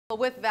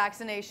With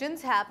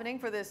vaccinations happening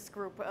for this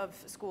group of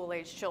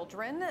school-age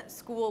children,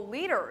 school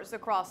leaders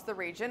across the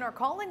region are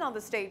calling on the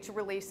state to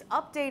release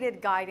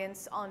updated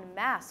guidance on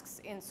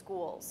masks in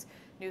schools.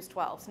 News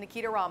 12's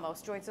Nikita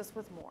Ramos joins us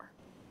with more.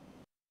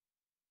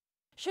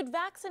 Should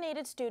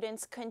vaccinated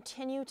students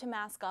continue to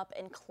mask up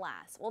in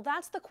class? Well,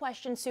 that's the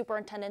question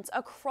superintendents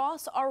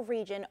across our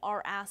region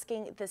are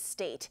asking the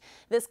state.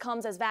 This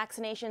comes as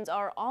vaccinations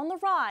are on the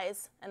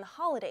rise and the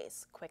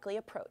holidays quickly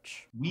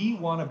approach. We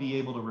want to be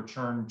able to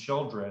return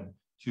children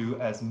to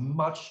as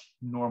much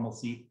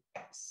normalcy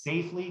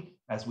safely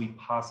as we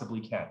possibly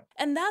can.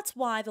 And that's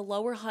why the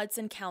Lower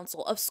Hudson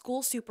Council of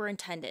School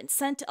Superintendents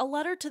sent a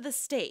letter to the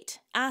state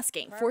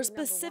asking for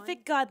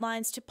specific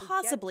guidelines to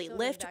possibly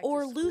lift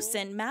or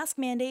loosen mask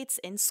mandates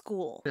in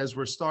school. As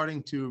we're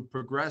starting to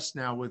progress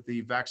now with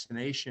the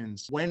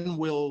vaccinations, when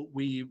will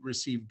we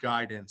receive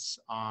guidance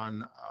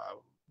on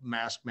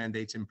mask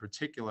mandates in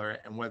particular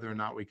and whether or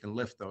not we can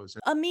lift those?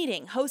 A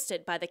meeting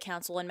hosted by the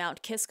council in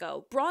Mount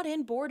Kisco brought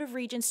in Board of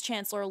Regents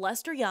Chancellor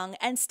Lester Young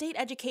and State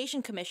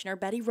Education Commissioner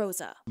Betty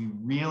Rosa. We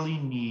really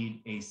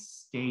need a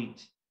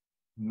state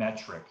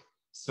metric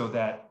so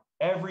that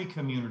every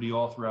community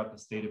all throughout the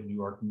state of New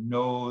York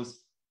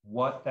knows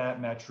what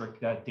that metric,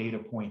 that data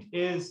point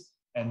is,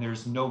 and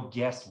there's no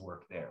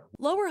guesswork there.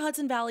 Lower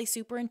Hudson Valley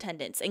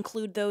superintendents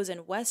include those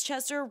in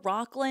Westchester,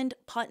 Rockland,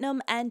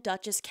 Putnam, and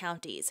Dutchess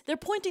counties. They're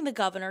pointing the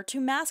governor to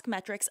mask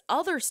metrics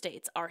other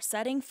states are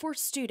setting for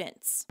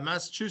students.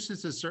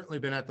 Massachusetts has certainly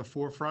been at the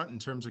forefront in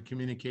terms of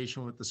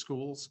communication with the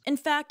schools. In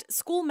fact,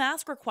 school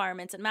mask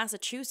requirements in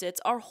Massachusetts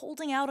are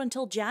holding out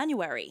until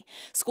January.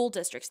 School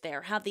districts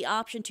there have the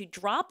option to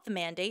drop the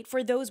mandate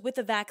for those with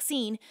a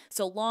vaccine,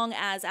 so long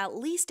as at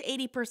least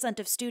 80%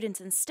 of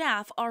students and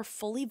staff are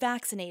fully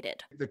vaccinated.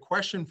 The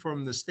question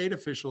from the state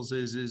officials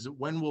is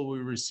when will we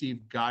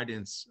receive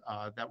guidance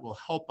that will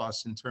help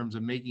us in terms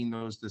of making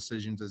those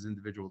decisions as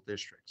individual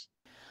districts?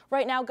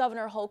 Right now,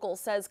 Governor Hochul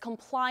says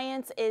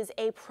compliance is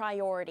a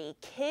priority.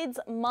 Kids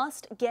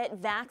must get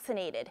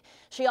vaccinated.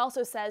 She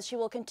also says she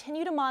will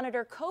continue to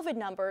monitor COVID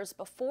numbers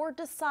before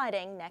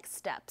deciding next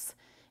steps.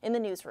 In the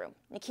newsroom,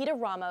 Nikita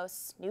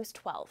Ramos, News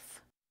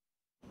 12.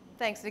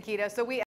 Thanks, Nikita.